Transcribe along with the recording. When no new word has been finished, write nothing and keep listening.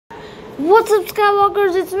What's up,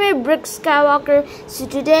 Skywalkers? It's me, Brick Skywalker. So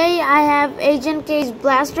today I have Agent K's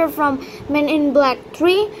blaster from Men in Black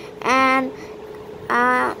 3, and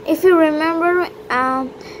if you remember,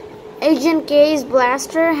 Agent K's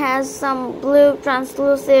blaster has some blue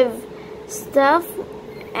translucent stuff,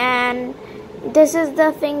 and this is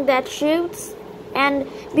the thing that shoots. And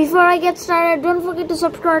before I get started, don't forget to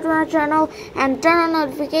subscribe to our channel and turn on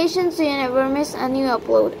notifications so you never miss a new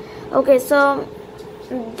upload. Okay, so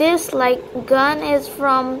this gun is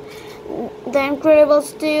from The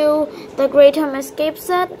Incredibles 2, the Great Home Escape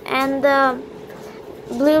set, and the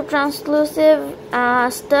blue translucent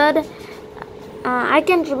stud. I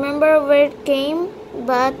can't remember where it came,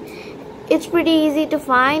 but it's pretty easy to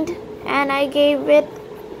find, and I gave it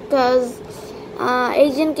because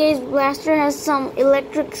Agent K's blaster has some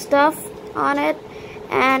electric stuff on it.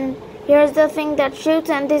 And here's the thing that shoots,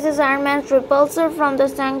 and this is Iron Man's repulsor from the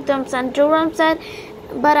Sanctum Sanctorum set.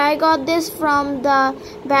 But I got this from the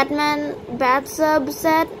Batman Bat-Sub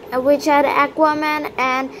set, which had Aquaman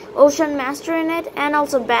and Ocean Master in it, and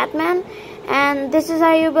also Batman. And this is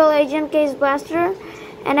how you build Agent K's blaster,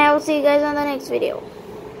 and I will see you guys on the next video.